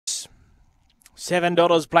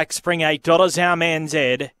$7 Black Spring, $8 Our Man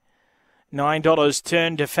Zed, $9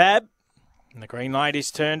 Turn to Fab. And the green light is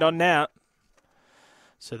turned on now.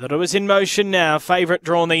 So that it was in motion now. Favourite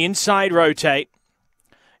drawn the inside Rotate.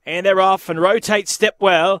 And they're off, and Rotate step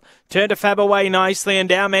well. Turn to Fab away nicely,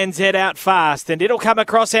 and Our Man Zed out fast. And it'll come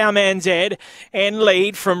across Our Man Zed and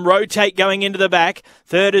lead from Rotate going into the back.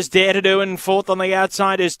 Third is Dare to Do, and fourth on the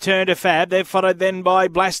outside is Turn to Fab. They're followed then by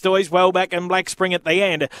Blastoise, well back, and Black Spring at the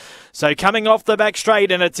end. So coming off the back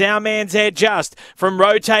straight, and it's Our Man Zed just from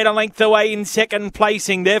Rotate a length away in second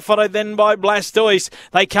placing. They're followed then by Blastoise.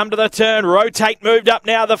 They come to the turn. Rotate moved up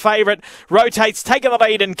now, the favourite. Rotate's taken the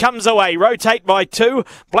lead and comes away. Rotate by 2.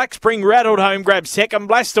 Black Spring rattled home, grabbed second.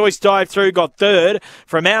 Blastoise dived through, got third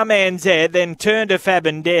from Our Man Zed, then Turn to Fab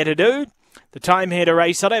and Dare to Do. The time here to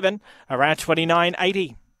race 11, around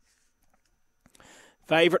 29.80.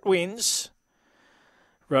 Favourite wins.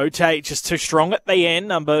 Rotate just too strong at the end.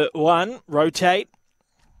 Number 1, Rotate.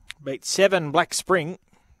 Beat 7, Black Spring.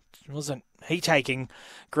 Wasn't he taking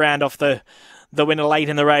ground off the winner late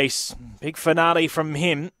in the race. Big finale from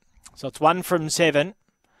him. So it's 1 from 7.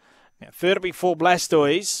 Now, third will be 4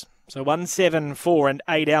 Blastoise. So 1, 7, 4 and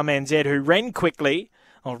 8 Our Man Zed, who ran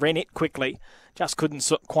it quickly, just couldn't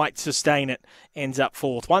quite sustain it, ends up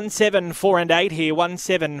 4th. 1, 7, 4 and 8 here, 1,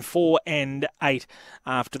 7, 4 and 8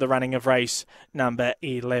 after the running of race number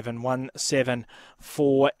 11. 1, 7,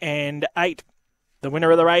 4 and 8. The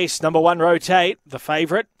winner of the race, number 1, Rotate, the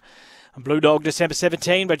favourite. Blue Dog December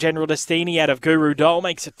 17 by General Destini out of Guru Dole,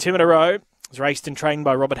 makes it 2 in a row. It was raced and trained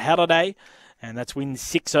by Robert Halliday. And that's win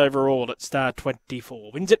 6 overall at start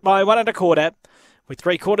 24. Wins it by 1 1/4 with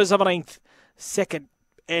 3/4 of a length. Second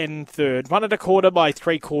and third. 1 1/4 by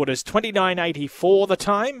 3/4. 29.84 the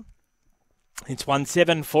time. It's 1,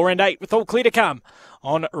 7, 4 and 8 with all clear to come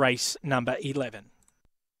on race number 11.